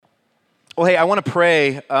Well, hey, I want to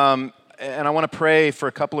pray, and I want to pray for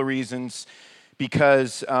a couple of reasons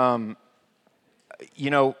because, you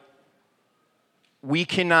know, we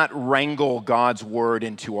cannot wrangle God's word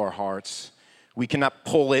into our hearts. We cannot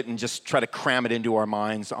pull it and just try to cram it into our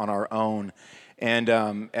minds on our own. And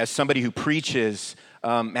as somebody who preaches,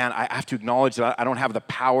 man, I have to acknowledge that I don't have the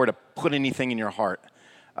power to put anything in your heart.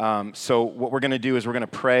 So what we're going to do is we're going to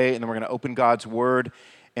pray, and then we're going to open God's word,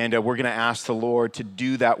 and we're going to ask the Lord to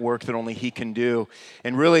do that work that only He can do.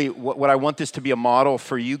 And really, what I want this to be a model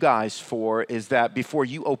for you guys for is that before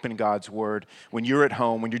you open God's word, when you're at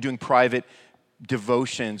home, when you're doing private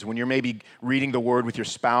devotions, when you're maybe reading the word with your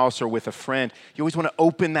spouse or with a friend, you always want to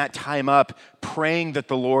open that time up praying that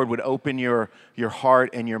the Lord would open your heart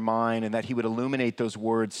and your mind and that He would illuminate those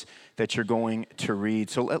words that you're going to read.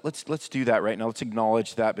 So let's do that right now. Let's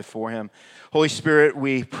acknowledge that before Him. Holy Spirit,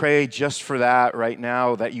 we pray just for that right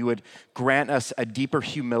now, that You would grant us a deeper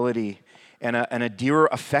humility and a dearer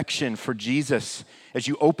affection for Jesus as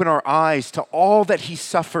You open our eyes to all that He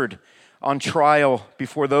suffered on trial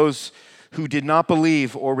before those who did not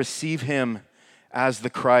believe or receive Him as the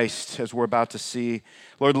Christ, as we're about to see.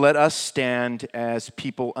 Lord, let us stand as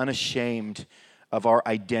people unashamed of our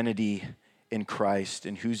identity in Christ,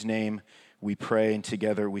 in whose name we pray, and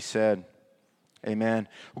together we said, amen.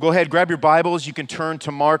 Well, go ahead, grab your Bibles. You can turn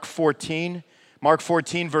to Mark 14. Mark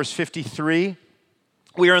 14, verse 53.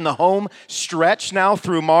 We are in the home stretch now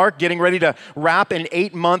through Mark, getting ready to wrap an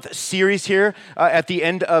 8-month series here at the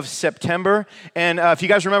end of September. And if you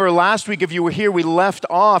guys remember last week, if you were here, we left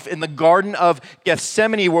off in the Garden of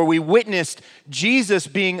Gethsemane where we witnessed Jesus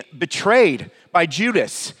being betrayed by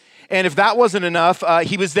Judas. And if that wasn't enough,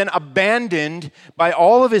 He was then abandoned by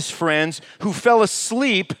all of His friends who fell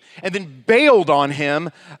asleep and then bailed on Him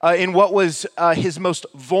in what was His most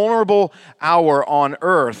vulnerable hour on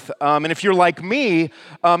earth. And if you're like me,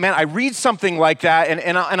 man, I read something like that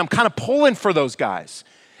and I'm kind of pulling for those guys.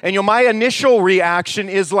 And my initial reaction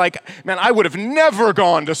is like, man, I would have never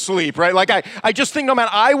gone to sleep, right? Like I just think, no, man,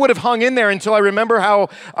 I would have hung in there until I remember how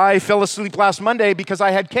I fell asleep last Monday because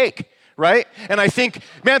I had cake. Right? And I think,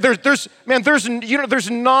 man, there's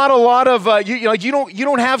not a lot of you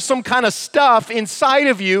don't have some kind of stuff inside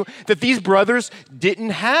of you that these brothers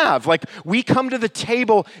didn't have. Like we come to the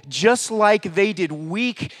table just like they did,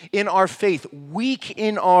 weak in our faith, weak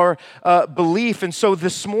in our belief. And so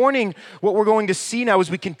this morning, what we're going to see now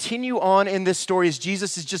as we continue on in this story, as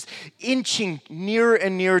Jesus is just inching nearer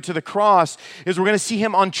and nearer to the cross, is we're going to see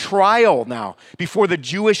Him on trial now before the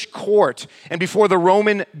Jewish court and before the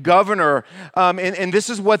Roman governor. And this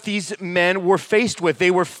is what these men were faced with.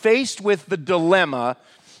 They were faced with the dilemma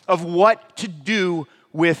of what to do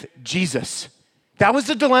with Jesus. That was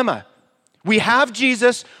the dilemma. We have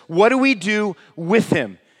Jesus. What do we do with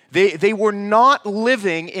Him? They were not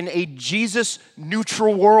living in a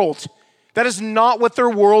Jesus-neutral world. That is not what their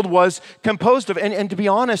world was composed of. And to be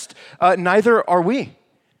honest, neither are we.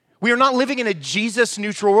 We are not living in a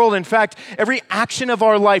Jesus-neutral world. In fact, every action of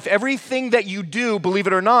our life, everything that you do, believe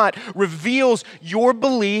it or not, reveals your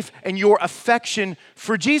belief and your affection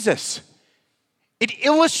for Jesus. It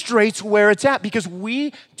illustrates where it's at because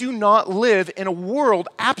we do not live in a world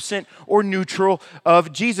absent or neutral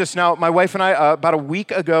of Jesus. Now, my wife and I, about a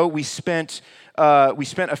week ago, we spent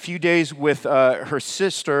a few days with her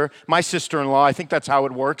sister, my sister-in-law, I think that's how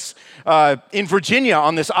it works, in Virginia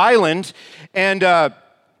on this island. And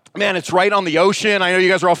man, it's right on the ocean. I know you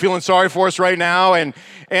guys are all feeling sorry for us right now,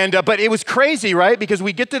 but it was crazy, right? Because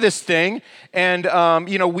we get to this thing, and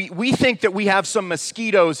we think that we have some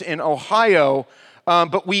mosquitoes in Ohio,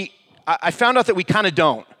 but I found out that we kind of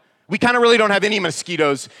don't. We kind of really don't have any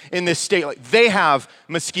mosquitoes in this state. Like they have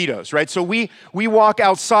mosquitoes, right? So we walk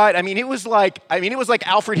outside. I mean, it was like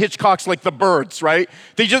Alfred Hitchcock's like The Birds, right?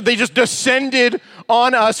 They just descended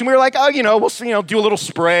on us, and we were like, oh, we'll do a little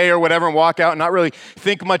spray or whatever and walk out and not really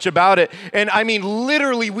think much about it. And I mean,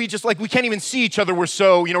 literally, we can't even see each other. We're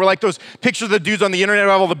so, we're like those pictures of the dudes on the internet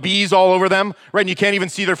who have all the bees all over them, right? And you can't even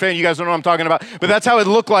see their face. You guys don't know what I'm talking about. But that's how it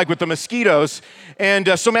looked like with the mosquitoes.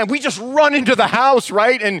 And so, man, we just run into the house,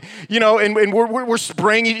 right? And we're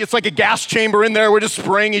spraying. It's like a gas chamber in there. We're just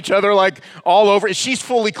spraying each other like all over. She's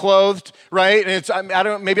fully clothed, right?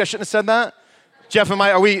 And maybe I shouldn't have said that. Jeff,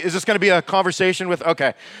 is this going to be a conversation with?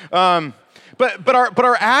 Okay. But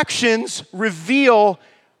our actions reveal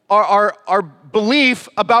our belief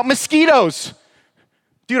about mosquitoes.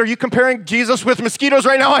 Dude, are you comparing Jesus with mosquitoes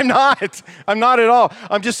right now? I'm not. I'm not at all.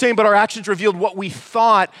 I'm just saying, but our actions revealed what we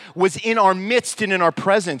thought was in our midst and in our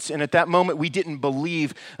presence. And at that moment, we didn't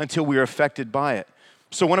believe until we were affected by it.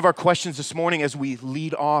 So one of our questions this morning as we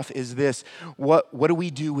lead off is this: what do we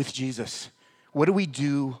do with Jesus? What do we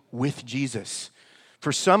do with Jesus?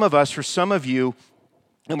 For some of us, for some of you,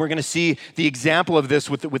 and we're going to see the example of this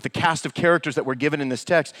with the cast of characters that we're given in this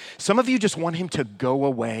text, some of you just want him to go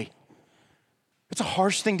away. That's a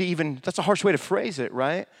harsh way to phrase it,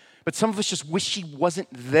 right? But some of us just wish he wasn't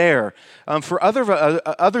there. For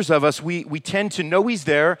others of us, we tend to know he's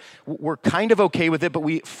there. We're kind of okay with it, but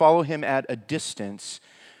we follow him at a distance.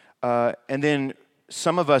 And then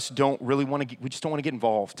some of us we just don't want to get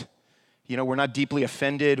involved. We're not deeply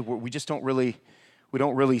offended. We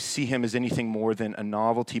don't really see him as anything more than a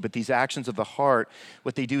novelty. But these actions of the heart,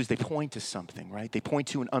 what they do is they point to something, right? They point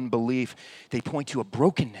to an unbelief. They point to a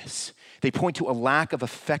brokenness. They point to a lack of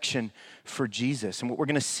affection for Jesus. And what we're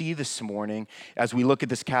going to see this morning as we look at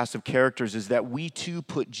this cast of characters is that we too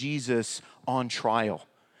put Jesus on trial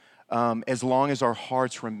as long as our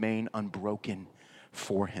hearts remain unbroken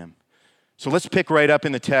for him. So let's pick right up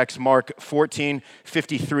in the text, Mark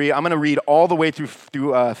 14:53. I'm going to read all the way through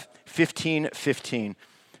 15:15.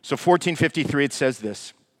 So 14:53, it says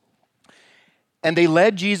this. And they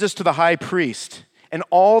led Jesus to the high priest, and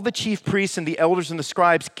all the chief priests and the elders and the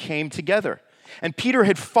scribes came together. And Peter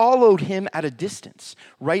had followed him at a distance,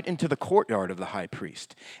 right into the courtyard of the high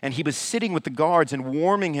priest. And he was sitting with the guards and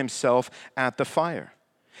warming himself at the fire.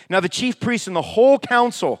 Now the chief priests and the whole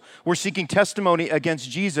council were seeking testimony against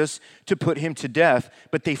Jesus to put him to death,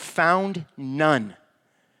 but they found none.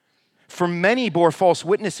 For many bore false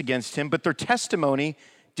witness against him, but their testimony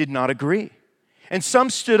did not agree. And some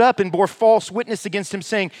stood up and bore false witness against him,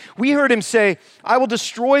 saying, we heard him say, I will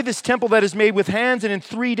destroy this temple that is made with hands, and in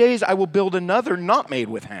 3 days I will build another not made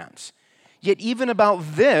with hands. Yet even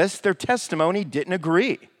about this, their testimony didn't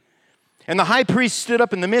agree. And the high priest stood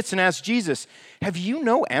up in the midst and asked Jesus, have you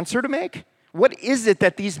no answer to make? What is it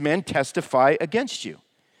that these men testify against you?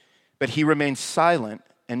 But he remained silent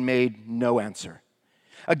and made no answer.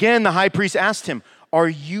 Again, the high priest asked him, are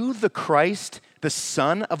you the Christ, the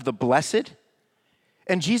Son of the Blessed?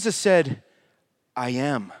 And Jesus said, I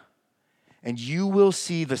am. And you will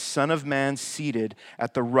see the Son of Man seated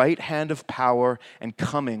at the right hand of power and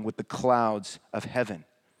coming with the clouds of heaven.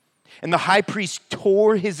 And the high priest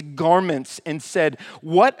tore his garments and said,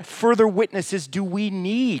 what further witnesses do we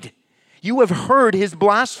need? You have heard his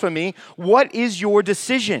blasphemy. What is your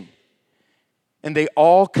decision? And they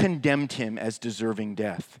all condemned him as deserving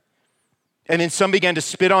death. And then some began to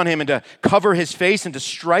spit on him and to cover his face and to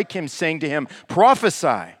strike him, saying to him,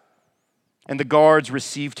 prophesy. And the guards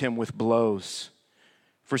received him with blows.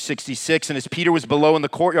 Verse 66, and as Peter was below in the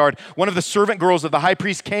courtyard, one of the servant girls of the high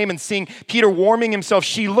priest came, and seeing Peter warming himself,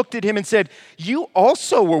 she looked at him and said, you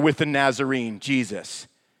also were with the Nazarene, Jesus.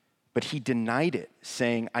 But he denied it,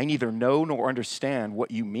 saying, I neither know nor understand what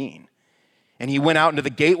you mean. And he went out into the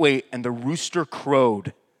gateway, and the rooster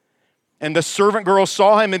crowed. And the servant girl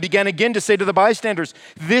saw him and began again to say to the bystanders,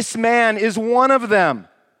 this man is one of them.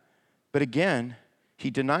 But again, he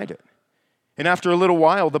denied it. And after a little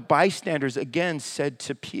while, the bystanders again said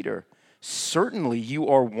to Peter, certainly you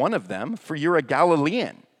are one of them, for you're a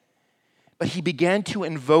Galilean. But he began to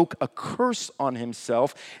invoke a curse on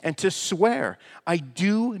himself and to swear, I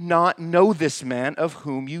do not know this man of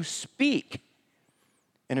whom you speak.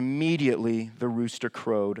 And immediately the rooster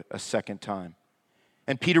crowed a second time.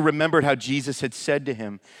 And Peter remembered how Jesus had said to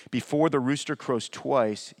him, before the rooster crows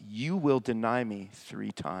twice, you will deny me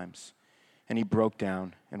 3 times. And he broke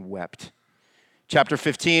down and wept. Chapter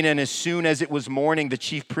 15, and as soon as it was morning, the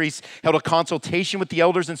chief priests held a consultation with the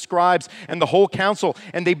elders and scribes and the whole council,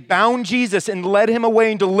 and they bound Jesus and led him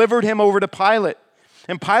away and delivered him over to Pilate.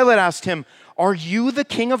 And Pilate asked him, are you the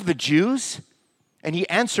king of the Jews? And he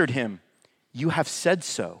answered him, you have said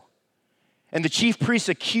so. And the chief priests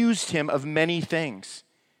accused him of many things.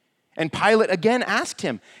 And Pilate again asked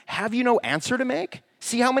him, have you no answer to make?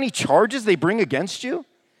 See how many charges they bring against you?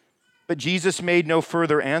 But Jesus made no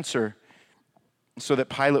further answer, so that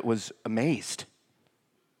Pilate was amazed.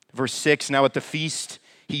 Verse 6, now at the feast,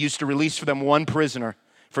 he used to release for them one prisoner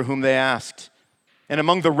for whom they asked. And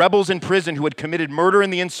among the rebels in prison who had committed murder in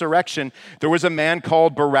the insurrection, there was a man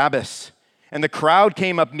called Barabbas. And the crowd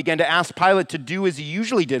came up and began to ask Pilate to do as he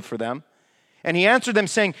usually did for them. And he answered them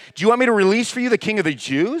saying, do you want me to release for you the king of the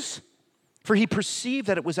Jews? For he perceived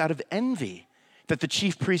that it was out of envy that the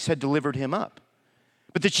chief priests had delivered him up.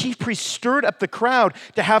 But the chief priests stirred up the crowd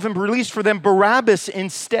to have him released for them Barabbas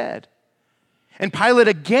instead. And Pilate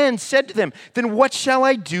again said to them, then what shall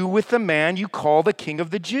I do with the man you call the king of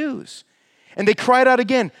the Jews? And they cried out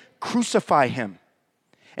again, crucify him.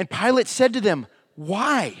 And Pilate said to them,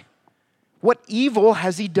 why? What evil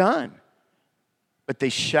has he done? But they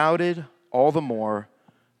shouted all the more,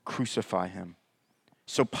 crucify him.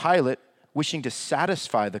 So Pilate, wishing to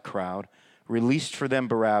satisfy the crowd, released for them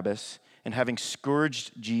Barabbas, and having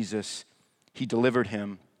scourged Jesus, he delivered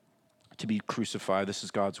him to be crucified. This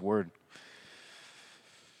is God's word.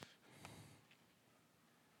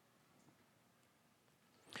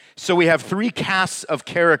 So we have three casts of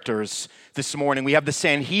characters this morning. We have the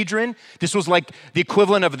Sanhedrin. This was like the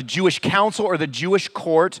equivalent of the Jewish council or the Jewish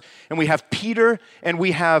court. And we have Peter and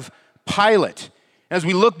we have Pilate. As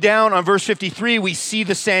we look down on verse 53, we see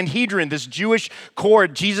the Sanhedrin, this Jewish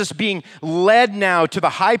court, Jesus being led now to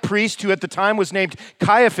the high priest, who at the time was named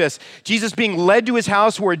Caiaphas. Jesus being led to his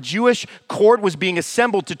house where a Jewish court was being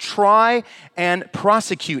assembled to try and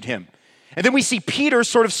prosecute him. And then we see Peter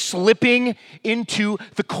sort of slipping into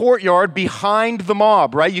the courtyard behind the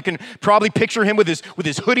mob, right? You can probably picture him with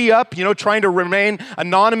his hoodie up, trying to remain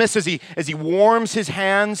anonymous as he warms his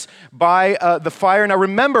hands by the fire. Now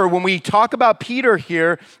remember, when we talk about Peter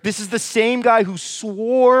here, this is the same guy who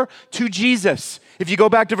swore to Jesus. If you go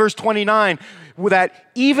back to verse 29, that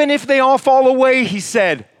even if they all fall away, he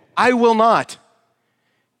said, I will not.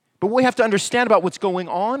 But what we have to understand about what's going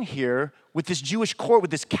on here with this Jewish court,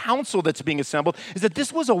 with this council that's being assembled, is that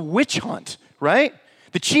this was a witch hunt, right?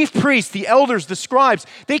 The chief priests, the elders, the scribes,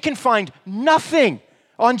 they can find nothing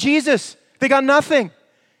on Jesus. They got nothing.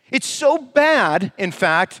 It's so bad, in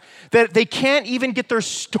fact, that they can't even get their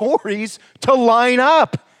stories to line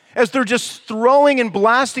up as they're just throwing and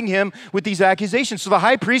blasting him with these accusations. So the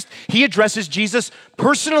high priest, he addresses Jesus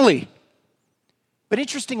personally. But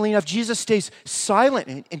interestingly enough, Jesus stays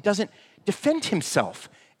silent and doesn't defend himself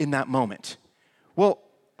in that moment. Well,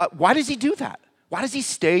 why does he do that? Why does he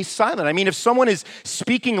stay silent? I mean, if someone is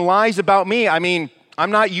speaking lies about me, I'm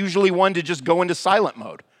not usually one to just go into silent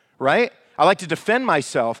mode, right? I like to defend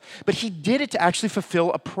myself. But he did it to actually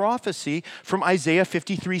fulfill a prophecy from Isaiah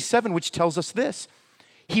 53:7, which tells us this.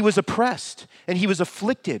 He was oppressed and he was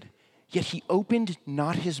afflicted, yet he opened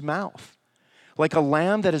not his mouth. Like a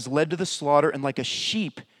lamb that is led to the slaughter and like a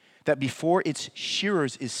sheep that before its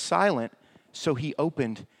shearers is silent, so he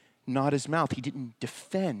opened not his mouth. He didn't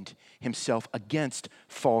defend himself against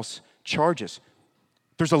false charges.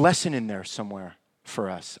 There's a lesson in there somewhere for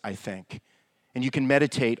us, I think. And you can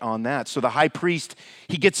meditate on that. So the high priest,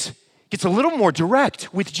 he gets a little more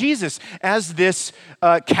direct with Jesus as this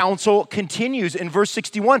council continues in verse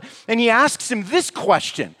 61. And he asks him this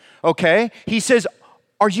question, okay? He says,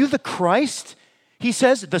 are you the Christ? He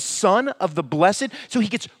says, the Son of the Blessed. So he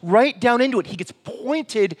gets right down into it. He gets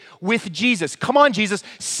pointed with Jesus. Come on, Jesus,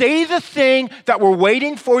 say the thing that we're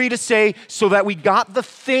waiting for you to say so that we got the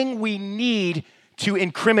thing we need to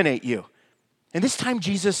incriminate you. And this time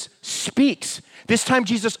Jesus speaks. This time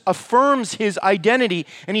Jesus affirms his identity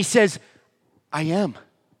and he says, I am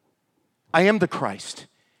the Christ.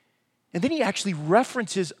 And then he actually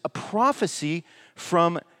references a prophecy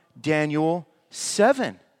from Daniel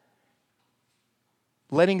 7.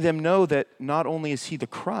 Letting them know that not only is he the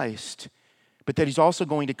Christ, but that he's also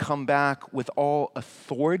going to come back with all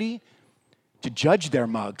authority to judge their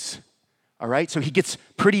mugs. All right? So he gets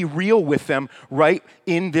pretty real with them right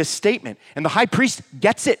in this statement. And the high priest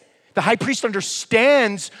gets it. The high priest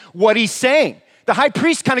understands what he's saying. The high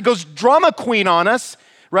priest kind of goes drama queen on us,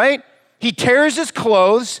 right? He tears his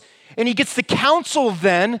clothes and he gets the council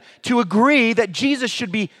then to agree that Jesus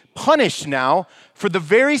should be punished now for the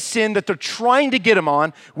very sin that they're trying to get him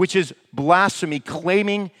on, which is blasphemy,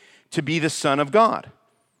 claiming to be the Son of God.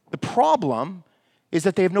 The problem is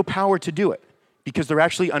that they have no power to do it because they're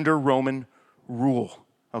actually under Roman rule,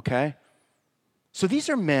 okay? So these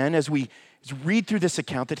are men, as we read through this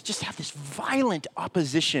account, that just have this violent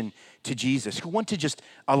opposition to Jesus, who want to just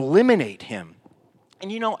eliminate him.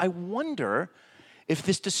 And I wonder if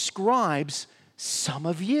this describes some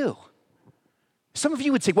of you. Some of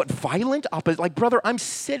you would say, what, violent opposition? Like, brother, I'm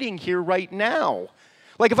sitting here right now.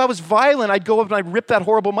 Like, if I was violent, I'd go up and I'd rip that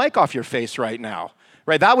horrible mic off your face right now,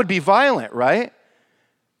 right? That would be violent, right?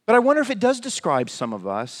 But I wonder if it does describe some of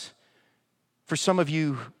us, for some of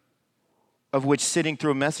you, of which sitting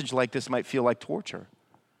through a message like this might feel like torture.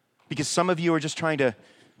 Because some of you are just trying to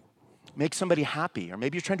make somebody happy, or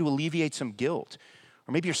maybe you're trying to alleviate some guilt,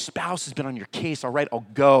 or maybe your spouse has been on your case. All right, I'll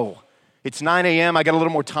go. It's 9 a.m., I got a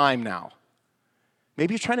little more time now.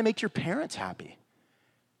 Maybe you're trying to make your parents happy.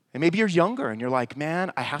 And maybe you're younger and you're like,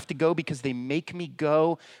 man, I have to go because they make me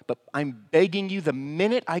go, but I'm begging you, the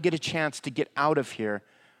minute I get a chance to get out of here,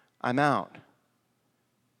 I'm out.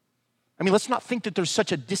 I mean, let's not think that there's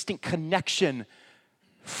such a distant connection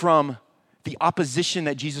from the opposition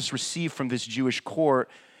that Jesus received from this Jewish court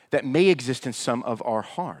that may exist in some of our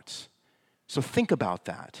hearts. So think about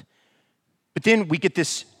that. But then we get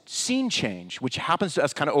this scene change, which happens to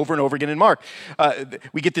us kind of over and over again in Mark.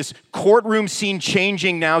 We get this courtroom scene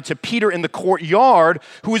changing now to Peter in the courtyard,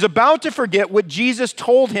 who is about to forget what Jesus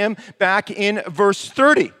told him back in verse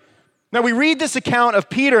 30. Now we read this account of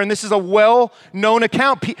Peter, and this is a well-known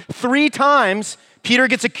account. 3 times Peter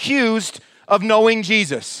gets accused of knowing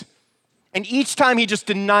Jesus. And each time he just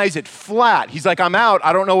denies it flat. He's like, I'm out.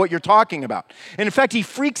 I don't know what you're talking about. And in fact, he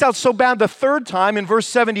freaks out so bad the 3rd time in verse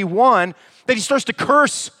 71 that he starts to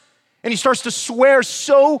curse and he starts to swear.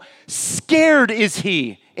 So scared is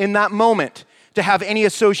he in that moment to have any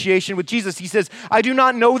association with Jesus. He says, I do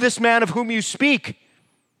not know this man of whom you speak.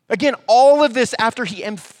 Again, all of this after he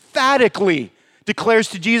emphatically declares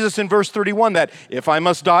to Jesus in verse 31 that if I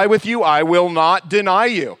must die with you, I will not deny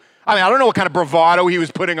you. I mean, I don't know what kind of bravado he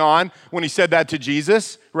was putting on when he said that to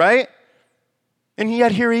Jesus, right? And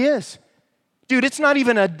yet here he is. Dude, it's not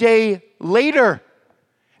even a day later.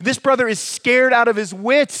 This brother is scared out of his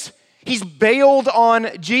wits. He's bailed on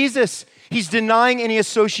Jesus. He's denying any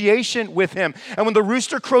association with him. And when the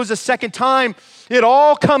rooster crows a 2nd time, it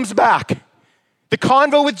all comes back. The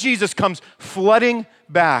convo with Jesus comes flooding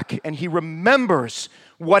back, and he remembers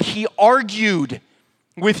what he argued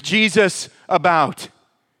with Jesus about.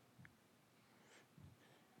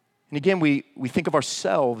 And again, we think of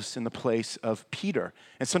ourselves in the place of Peter.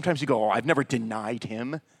 And sometimes you go, I've never denied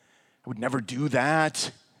him. I would never do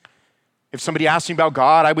that. If somebody asked me about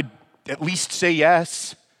God, I would at least say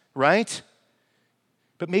yes, right?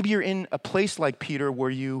 But maybe you're in a place like Peter where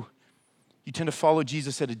you tend to follow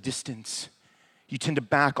Jesus at a distance. You tend to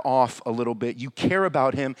back off a little bit. You care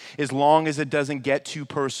about him as long as it doesn't get too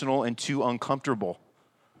personal and too uncomfortable.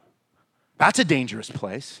 That's a dangerous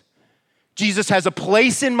place. Jesus has a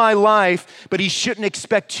place in my life, but he shouldn't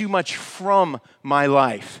expect too much from my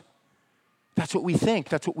life. That's what we think.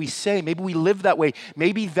 That's what we say. Maybe we live that way.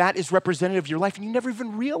 Maybe that is representative of your life and you never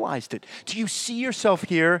even realized it. Do you see yourself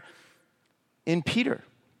here in Peter?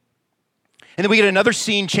 And then we get another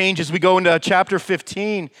scene change as we go into chapter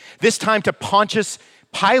 15, this time to Pontius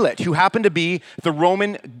Pilate, who happened to be the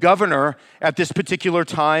Roman governor at this particular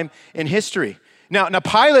time in history. Now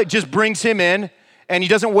Pilate just brings him in, and he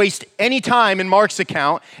doesn't waste any time in Mark's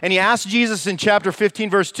account, and he asks Jesus in chapter 15,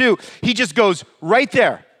 verse 2, he just goes right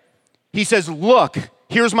there. He says, look,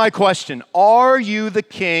 here's my question. Are you the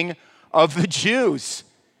king of the Jews?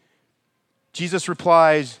 Jesus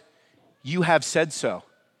replies, you have said so.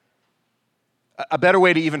 A better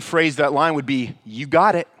way to even phrase that line would be, you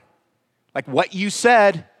got it. Like what you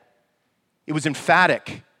said, it was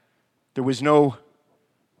emphatic. There was no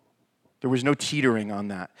teetering on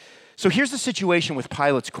that. So here's the situation with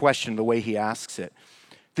Pilate's question, the way he asks it.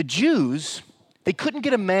 The Jews, they couldn't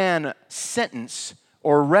get a man sentenced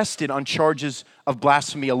or arrested on charges of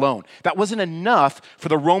blasphemy alone. That wasn't enough for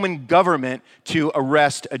the Roman government to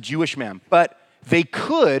arrest a Jewish man. But they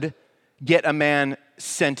could get a man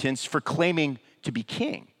sentenced for claiming to be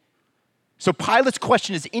king. So Pilate's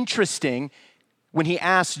question is interesting when he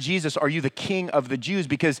asks Jesus, are you the king of the Jews?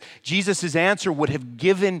 Because Jesus' answer would have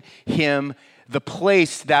given him the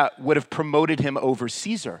place that would have promoted him over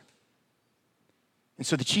Caesar. And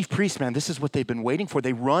so the chief priests, man, this is what they've been waiting for.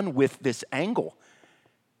 They run with this angle.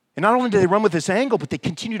 And not only do they run with this angle, but they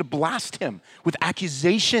continue to blast him with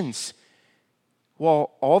accusations.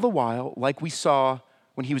 Well, all the while, like we saw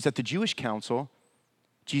when he was at the Jewish council,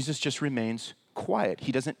 Jesus just remains quiet.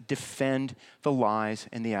 He doesn't defend the lies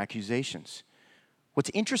and the accusations. What's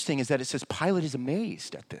interesting is that it says Pilate is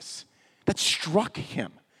amazed at this. That struck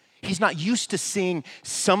him. He's not used to seeing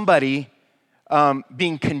somebody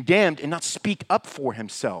being condemned and not speak up for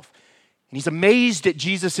himself. And he's amazed at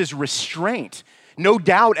Jesus' restraint. No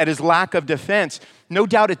doubt at his lack of defense. No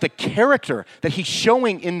doubt at the character that he's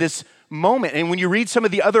showing in this moment. And when you read some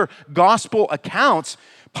of the other gospel accounts,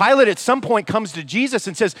 Pilate at some point comes to Jesus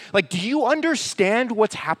and says, do you understand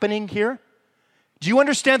what's happening here? Do you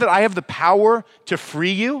understand that I have the power to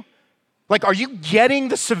free you? Are you getting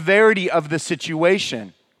the severity of the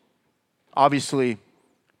situation? Obviously,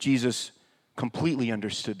 Jesus completely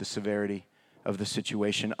understood the severity of the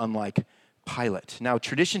situation, unlike Pilate. Now,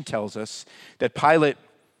 tradition tells us that Pilate,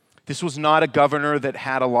 this was not a governor that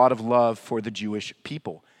had a lot of love for the Jewish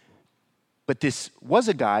people. But this was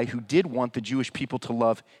a guy who did want the Jewish people to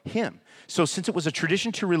love him. So since it was a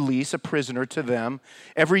tradition to release a prisoner to them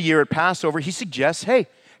every year at Passover, he suggests, hey,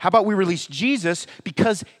 how about we release Jesus?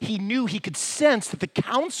 Because he knew, he could sense that the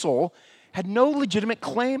council had no legitimate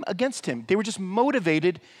claim against him. They were just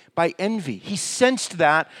motivated by envy. He sensed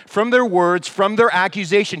that from their words, from their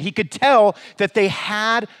accusation. He could tell that they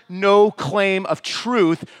had no claim of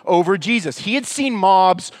truth over Jesus. He had seen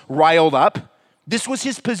mobs riled up. This was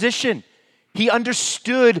his position. He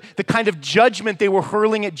understood the kind of judgment they were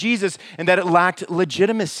hurling at Jesus and that it lacked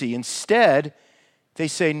legitimacy. Instead, they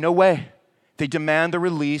say, no way. They demand the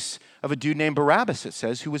release of a dude named Barabbas, it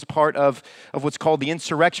says, who was part of what's called the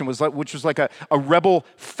insurrection, which was like a rebel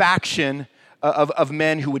faction of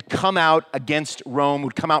men who would come out against Rome,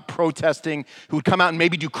 would come out protesting, who would come out and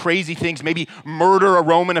maybe do crazy things, maybe murder a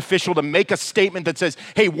Roman official to make a statement that says,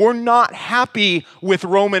 hey, we're not happy with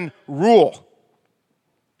Roman rule.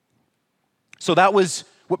 So that was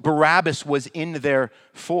what Barabbas was in there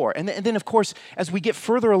for. And then, of course, as we get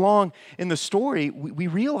further along in the story, we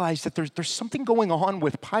realize that there's something going on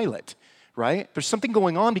with Pilate, right? There's something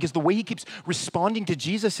going on because the way he keeps responding to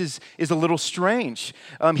Jesus is a little strange.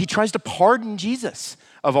 He tries to pardon Jesus,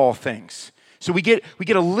 of all things. So we get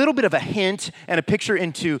a little bit of a hint and a picture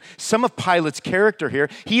into some of Pilate's character here.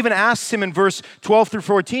 He even asks him in verse 12 through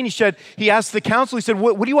 14, he asked the council, he said,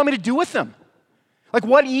 what do you want me to do with them? Like,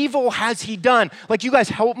 what evil has he done? Like, you guys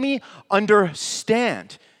help me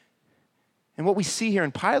understand. And what we see here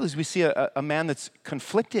in Pilate is we see a man that's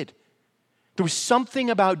conflicted. There was something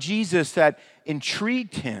about Jesus that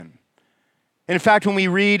intrigued him. And in fact, when we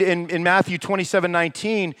read in Matthew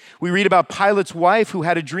 27:19, we read about Pilate's wife who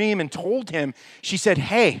had a dream and told him, she said,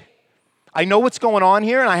 hey, I know what's going on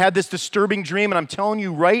here, and I had this disturbing dream, and I'm telling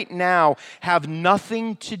you right now, have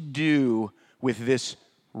nothing to do with this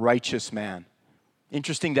righteous man.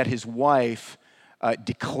 Interesting that his wife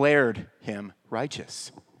declared him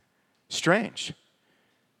righteous. Strange.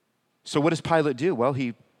 So what does Pilate do? Well,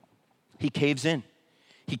 he caves in.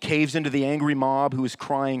 He caves into the angry mob who is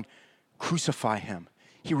crying, crucify him.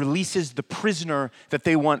 He releases the prisoner that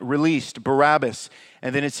they want released, Barabbas.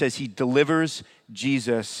 And then it says he delivers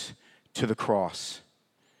Jesus to the cross.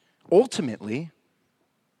 Ultimately,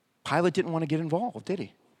 Pilate didn't want to get involved, did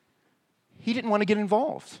he? He didn't want to get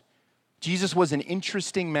involved. Jesus was an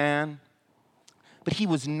interesting man, but he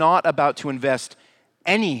was not about to invest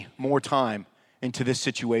any more time into this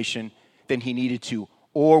situation than he needed to,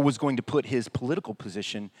 or was going to put his political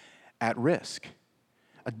position at risk.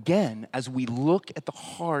 Again, as we look at the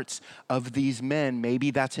hearts of these men,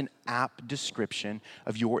 maybe that's an apt description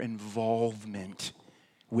of your involvement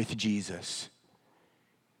with Jesus.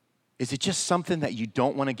 Is it just something that you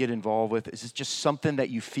don't want to get involved with? Is it just something that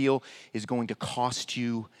you feel is going to cost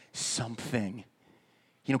you something?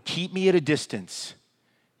 You know, keep me at a distance.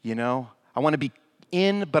 You know, I want to be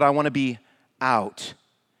in, but I want to be out.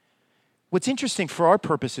 What's interesting for our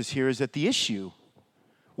purposes here is that the issue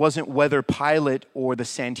wasn't whether Pilate or the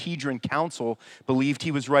Sanhedrin council believed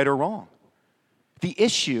he was right or wrong. The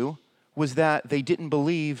issue was that they didn't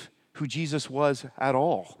believe who Jesus was at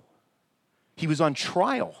all. He was on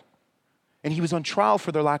trial. And he was on trial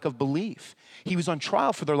for their lack of belief. He was on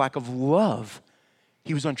trial for their lack of love.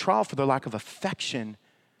 He was on trial for their lack of affection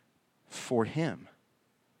for him.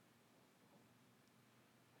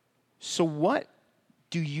 So what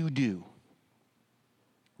do you do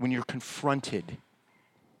when you're confronted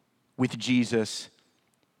with Jesus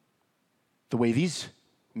the way these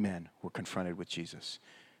men were confronted with Jesus?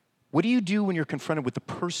 What do you do when you're confronted with the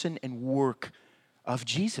person and work of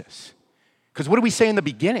Jesus? Because what do we say in the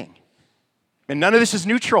beginning? And none of this is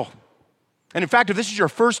neutral. And in fact, if this is your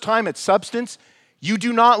first time at Substance, you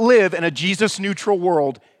do not live in a Jesus-neutral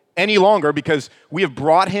world any longer because we have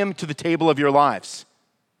brought him to the table of your lives.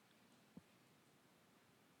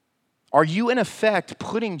 Are you, in effect,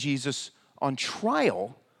 putting Jesus on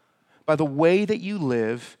trial by the way that you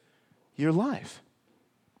live your life?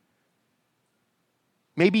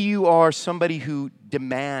 Maybe you are somebody who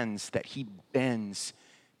demands that he bends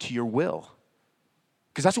to your will.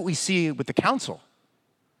 Because that's what we see with the council.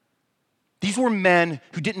 These were men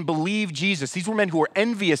who didn't believe Jesus. These were men who were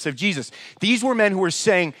envious of Jesus. These were men who were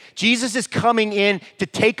saying, Jesus is coming in to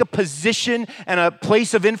take a position and a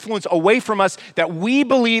place of influence away from us that we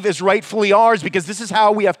believe is rightfully ours because this is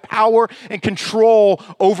how we have power and control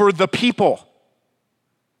over the people.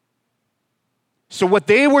 So what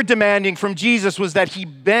they were demanding from Jesus was that he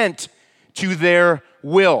bent to their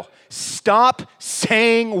will. Stop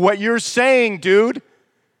saying what you're saying, dude.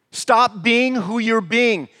 Stop being who you're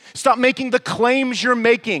being. Stop making the claims you're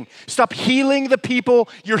making. Stop healing the people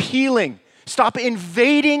you're healing. Stop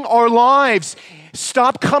invading our lives.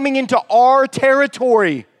 Stop coming into our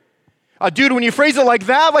territory. Dude, when you phrase it like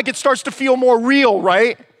that, like it starts to feel more real,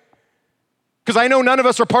 right? Because I know none of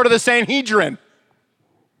us are part of the Sanhedrin.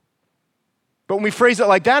 But when we phrase it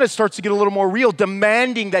like that, it starts to get a little more real,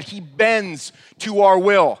 demanding that he bends to our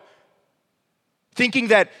will. Thinking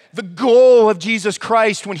that the goal of Jesus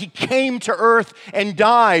Christ when he came to earth and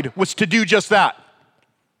died was to do just that.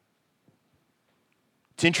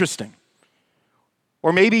 It's interesting.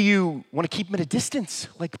 Or maybe you want to keep him at a distance,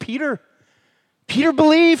 like Peter. Peter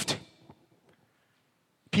believed.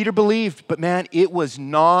 Peter believed, but man, it was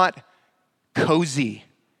not cozy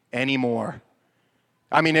anymore.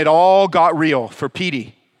 I mean, it all got real for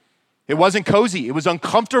Petey. It wasn't cozy. It was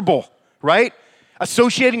uncomfortable, right?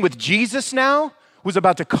 Associating with Jesus now was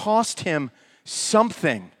about to cost him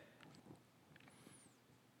something.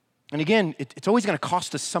 And again, it's always going to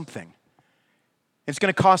cost us something. It's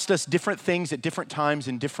going to cost us different things at different times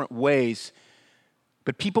in different ways.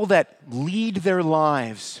 But people that lead their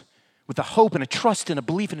lives with a hope and a trust and a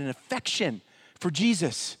belief and an affection for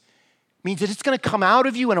Jesus means that it's going to come out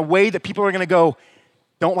of you in a way that people are going to go,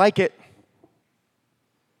 don't like it.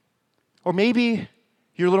 Or maybe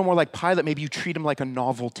you're a little more like Pilate. Maybe you treat him like a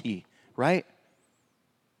novelty, right?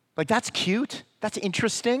 Like, that's cute. That's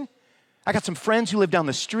interesting. I got some friends who live down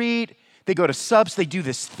the street. They go to subs. They do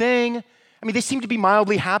this thing. I mean, they seem to be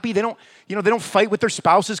mildly happy. They don't fight with their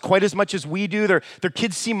spouses quite as much as we do. Their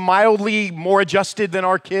kids seem mildly more adjusted than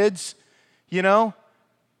our kids, you know?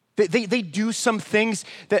 They do some things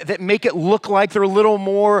that make it look like they're a little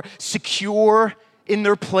more secure in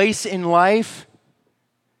their place in life.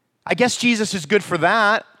 I guess Jesus is good for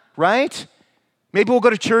that, right? Maybe we'll go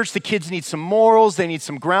to church. The kids need some morals. They need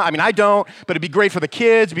some ground. I mean, I don't, but it'd be great for the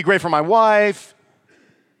kids. It'd be great for my wife.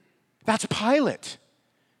 That's Pilate.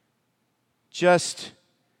 Just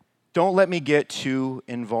don't let me get too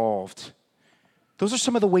involved. Those are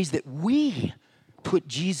some of the ways that we put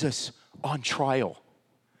Jesus on trial,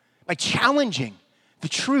 by challenging the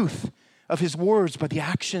truth of his words by the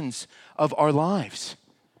actions of our lives,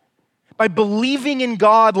 by believing in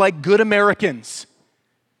God like good Americans,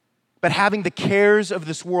 but having the cares of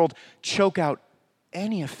this world choke out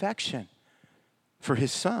any affection for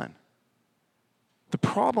his son. The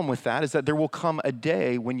problem with that is that there will come a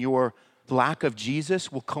day when your lack of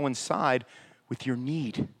Jesus will coincide with your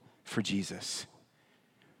need for Jesus.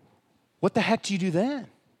 What the heck do you do then?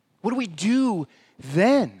 What do we do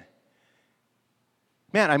then?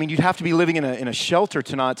 Man, I mean, you'd have to be living in a shelter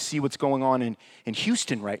to not see what's going on in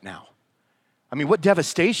Houston right now. I mean, what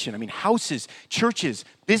devastation. I mean, houses, churches,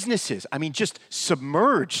 businesses, I mean, just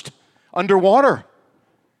submerged underwater.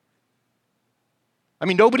 I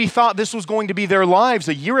mean, nobody thought this was going to be their lives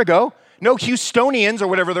a year ago. No Houstonians, or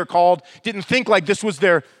whatever they're called, didn't think like this was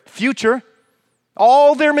their future.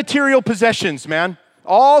 All their material possessions, man,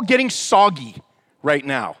 all getting soggy right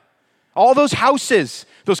now. All those houses,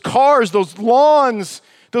 those cars, those lawns,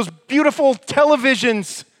 those beautiful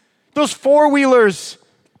televisions, those four-wheelers,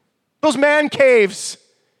 those man caves.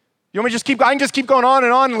 You want me to I can just keep going on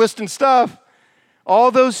and listing stuff.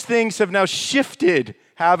 All those things have now shifted,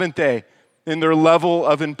 haven't they, in their level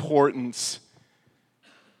of importance.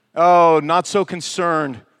 Oh, not so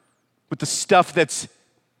concerned with the stuff that's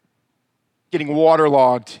getting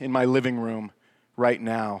waterlogged in my living room right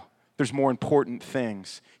now. There's more important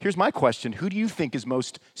things. Here's my question. Who do you think is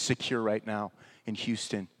most secure right now in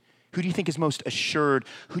Houston? Who do you think is most assured?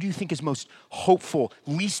 Who do you think is most hopeful,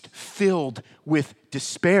 least filled with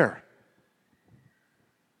despair?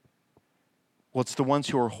 Well, it's the ones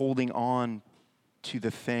who are holding on to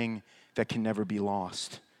the thing that can never be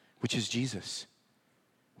lost, which is Jesus.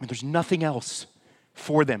 I mean, there's nothing else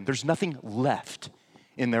for them. There's nothing left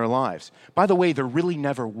in their lives. By the way, there really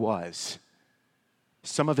never was.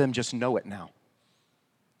 Some of them just know it now.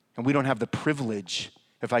 And we don't have the privilege,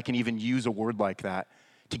 if I can even use a word like that,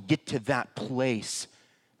 to get to that place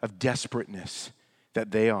of desperateness that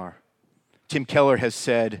they are. Tim Keller has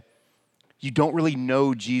said, you don't really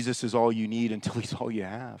know Jesus is all you need until he's all you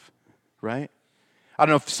have, right? I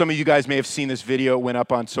don't know if some of you guys may have seen this video. It went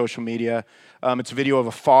up on social media. It's a video of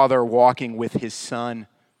a father walking with his son,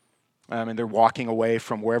 and they're walking away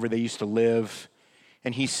from wherever they used to live.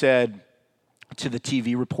 And he said to the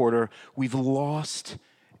TV reporter, "We've lost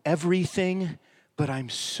everything, but I'm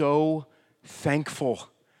so thankful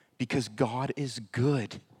because God is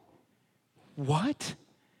good." What?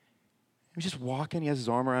 He's just walking. He has his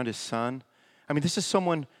arm around his son. I mean, this is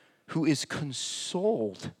someone who is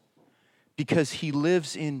consoled because he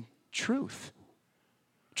lives in truth.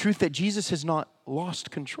 Truth that Jesus has not lost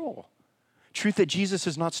control. Truth that Jesus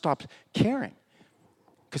has not stopped caring.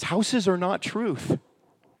 Because houses are not truth.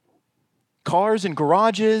 Cars and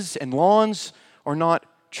garages and lawns are not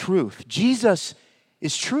truth. Jesus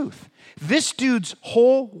is truth. This dude's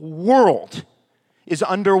whole world is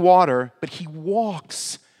underwater, but he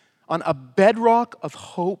walks on a bedrock of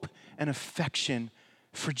hope and affection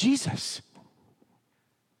for Jesus.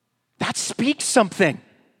 That speaks something.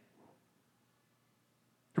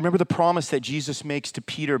 Remember the promise that Jesus makes to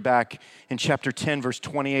Peter back in chapter 10, verse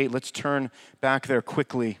 28. Let's turn back there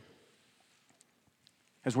quickly.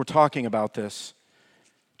 as we're talking about this.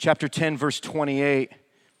 Chapter 10, verse 28.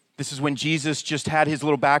 This is when Jesus just had his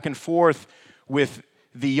little back and forth with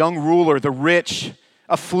the young ruler, the rich,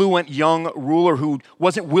 affluent young ruler who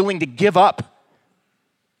wasn't willing to give up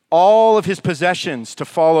all of his possessions to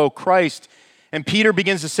follow Christ. And Peter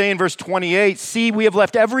begins to say in verse 28, "See, we have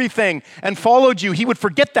left everything and followed you." He would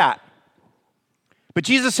forget that. But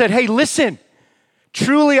Jesus said, "Hey, listen.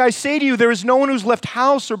 Truly I say to you, there is no one who's left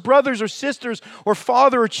house or brothers or sisters or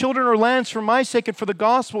father or children or lands for my sake and for the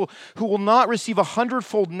gospel who will not receive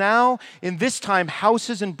 100-fold now in this time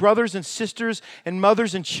houses and brothers and sisters and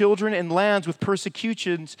mothers and children and lands with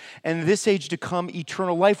persecutions and this age to come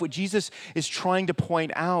eternal life." What Jesus is trying to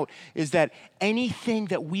point out is that anything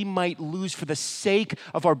that we might lose for the sake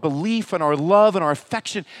of our belief and our love and our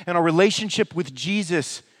affection and our relationship with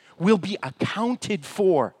Jesus will be accounted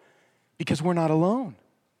for. Because we're not alone.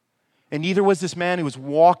 And neither was this man who was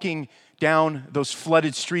walking down those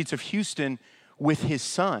flooded streets of Houston with his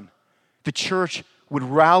son. The church would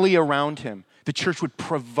rally around him. The church would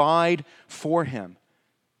provide for him.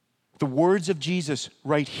 The words of Jesus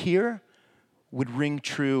right here would ring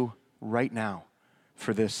true right now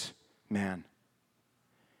for this man.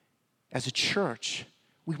 As a church,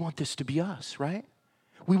 we want this to be us, right?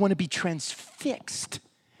 We want to be transfixed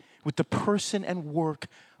with the person and work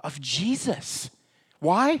of Jesus.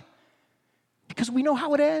 Why? Because we know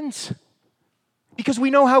how it ends. Because we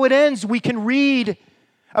know how it ends. We can read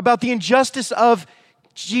about the injustice of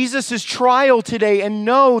Jesus' trial today and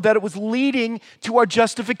know that it was leading to our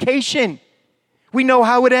justification. We know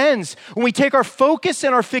how it ends. When we take our focus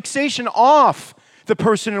and our fixation off the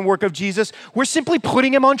person and work of Jesus, we're simply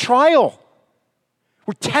putting him on trial.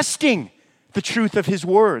 We're testing the truth of his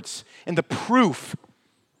words and the proof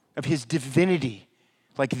of his divinity,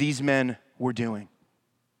 like these men were doing.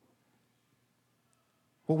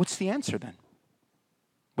 Well, what's the answer then?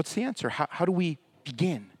 What's the answer? How do we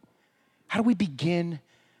begin? How do we begin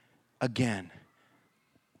again?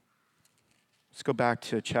 Let's go back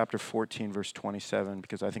to chapter 14, verse 27,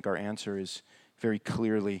 because I think our answer is very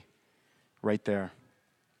clearly right there.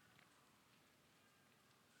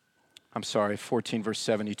 14, verse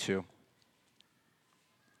 72.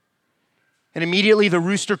 "And immediately the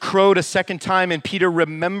rooster crowed a second time, and Peter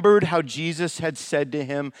remembered how Jesus had said to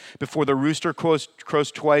him, 'Before the rooster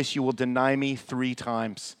crows twice, you will deny me 3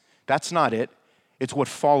 times.'" That's not it. It's what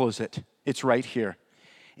follows it. It's right here.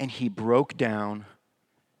 "And he broke down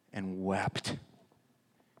and wept."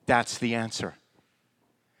 That's the answer.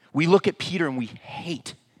 We look at Peter and we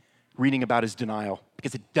hate reading about his denial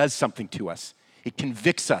because it does something to us. It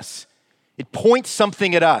convicts us. It points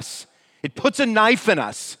something at us. It puts a knife in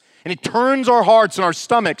us. And it turns our hearts and our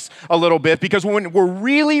stomachs a little bit because when we're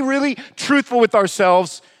really, really truthful with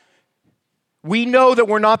ourselves, we know that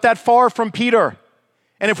we're not that far from Peter.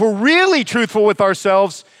 And if we're really truthful with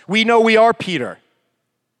ourselves, we know we are Peter.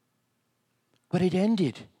 But it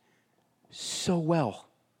ended so well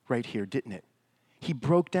right here, didn't it? He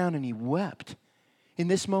broke down and he wept. In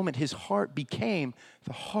this moment, his heart became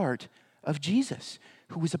the heart of Jesus,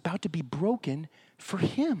 who was about to be broken for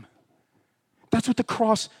him. That's what the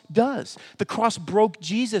cross does. The cross broke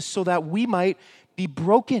Jesus so that we might be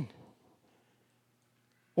broken.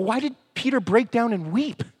 Well, why did Peter break down and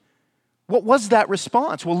weep? What was that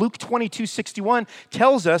response? Well, Luke 22:61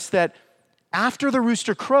 tells us that after the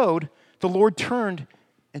rooster crowed, the Lord turned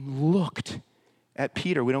and looked at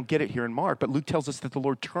Peter. We don't get it here in Mark, but Luke tells us that the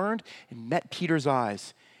Lord turned and met Peter's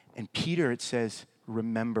eyes. And Peter, it says,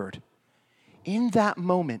 remembered. In that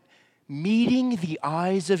moment, meeting the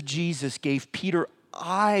eyes of Jesus gave Peter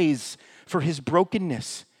eyes for his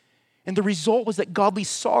brokenness. And the result was that godly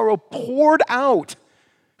sorrow poured out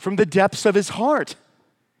from the depths of his heart.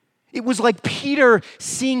 It was like Peter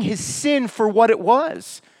seeing his sin for what it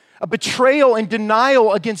was, a betrayal and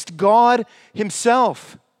denial against God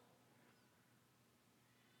himself.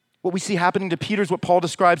 What we see happening to Peter is what Paul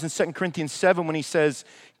describes in 2 Corinthians 7 when he says,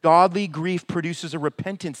 godly grief produces a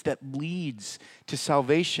repentance that leads to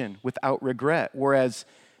salvation without regret, whereas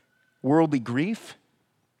worldly grief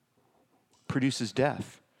produces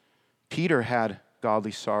death. Peter had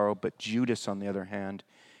godly sorrow, but Judas, on the other hand,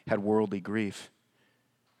 had worldly grief.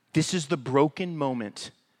 This is the broken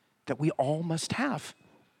moment that we all must have.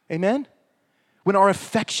 Amen? When our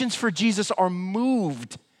affections for Jesus are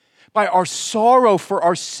moved by our sorrow for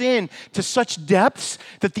our sin to such depths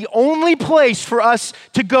that the only place for us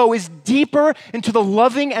to go is deeper into the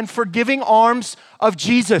loving and forgiving arms of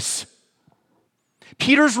Jesus.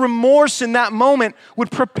 Peter's remorse in that moment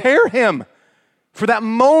would prepare him for that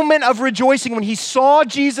moment of rejoicing when he saw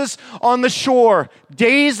Jesus on the shore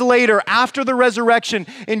days later after the resurrection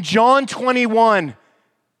in John 21.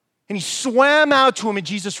 And he swam out to him, and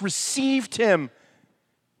Jesus received him.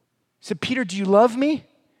 He said, Peter, do you love me?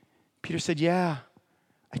 Peter said, yeah,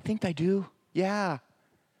 I think I do. Yeah.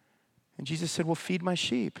 And Jesus said, well, feed my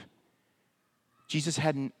sheep. Jesus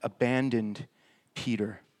hadn't abandoned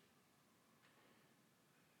Peter.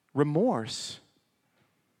 Remorse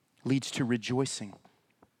leads to rejoicing.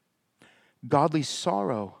 Godly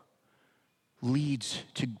sorrow leads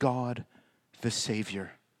to God the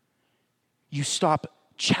Savior. You stop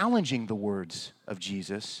challenging the words of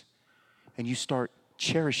Jesus and you start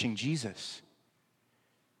cherishing Jesus.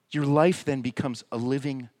 Your life then becomes a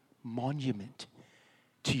living monument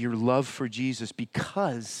to your love for Jesus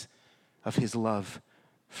because of his love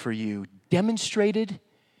for you, demonstrated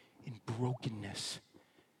in brokenness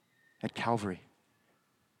at Calvary.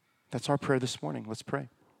 That's our prayer this morning. Let's pray.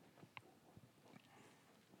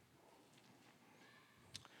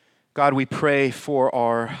 God, we pray for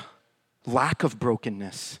our lack of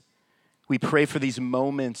brokenness. We pray for these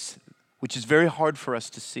moments, which is very hard for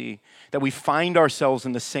us to see, that we find ourselves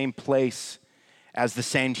in the same place as the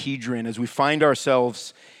Sanhedrin, as we find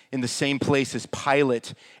ourselves in the same place as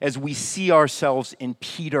Pilate, as we see ourselves in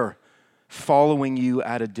Peter following you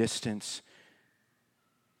at a distance.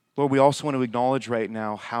 Lord, we also want to acknowledge right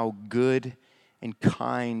now how good and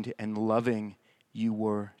kind and loving you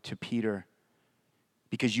were to Peter,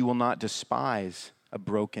 because you will not despise a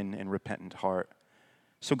broken and repentant heart.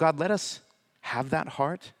 So God, let us have that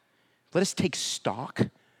heart. Let us take stock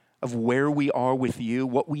of where we are with you,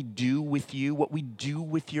 what we do with you, what we do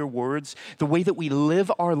with your words, the way that we live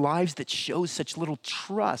our lives that shows such little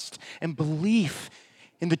trust and belief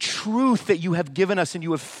in the truth that you have given us and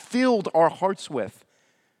you have filled our hearts with.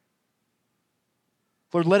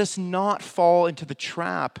 Lord, let us not fall into the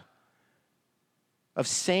trap of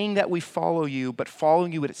saying that we follow you, but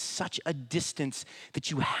following you at such a distance that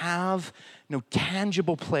you have no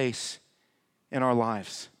tangible place in our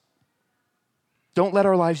lives. Don't let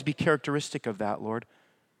our lives be characteristic of that, Lord.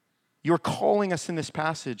 You're calling us in this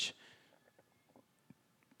passage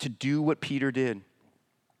to do what Peter did,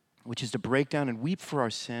 which is to break down and weep for our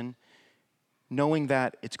sin, knowing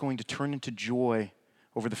that it's going to turn into joy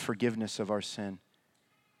over the forgiveness of our sin.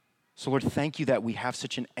 So, Lord, thank you that we have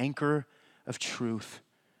such an anchor of truth.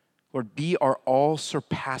 Lord, be our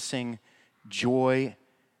all-surpassing joy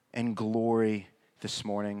and glory this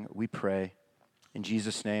morning, we pray. In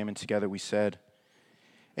Jesus' name, and together we said,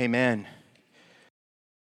 amen.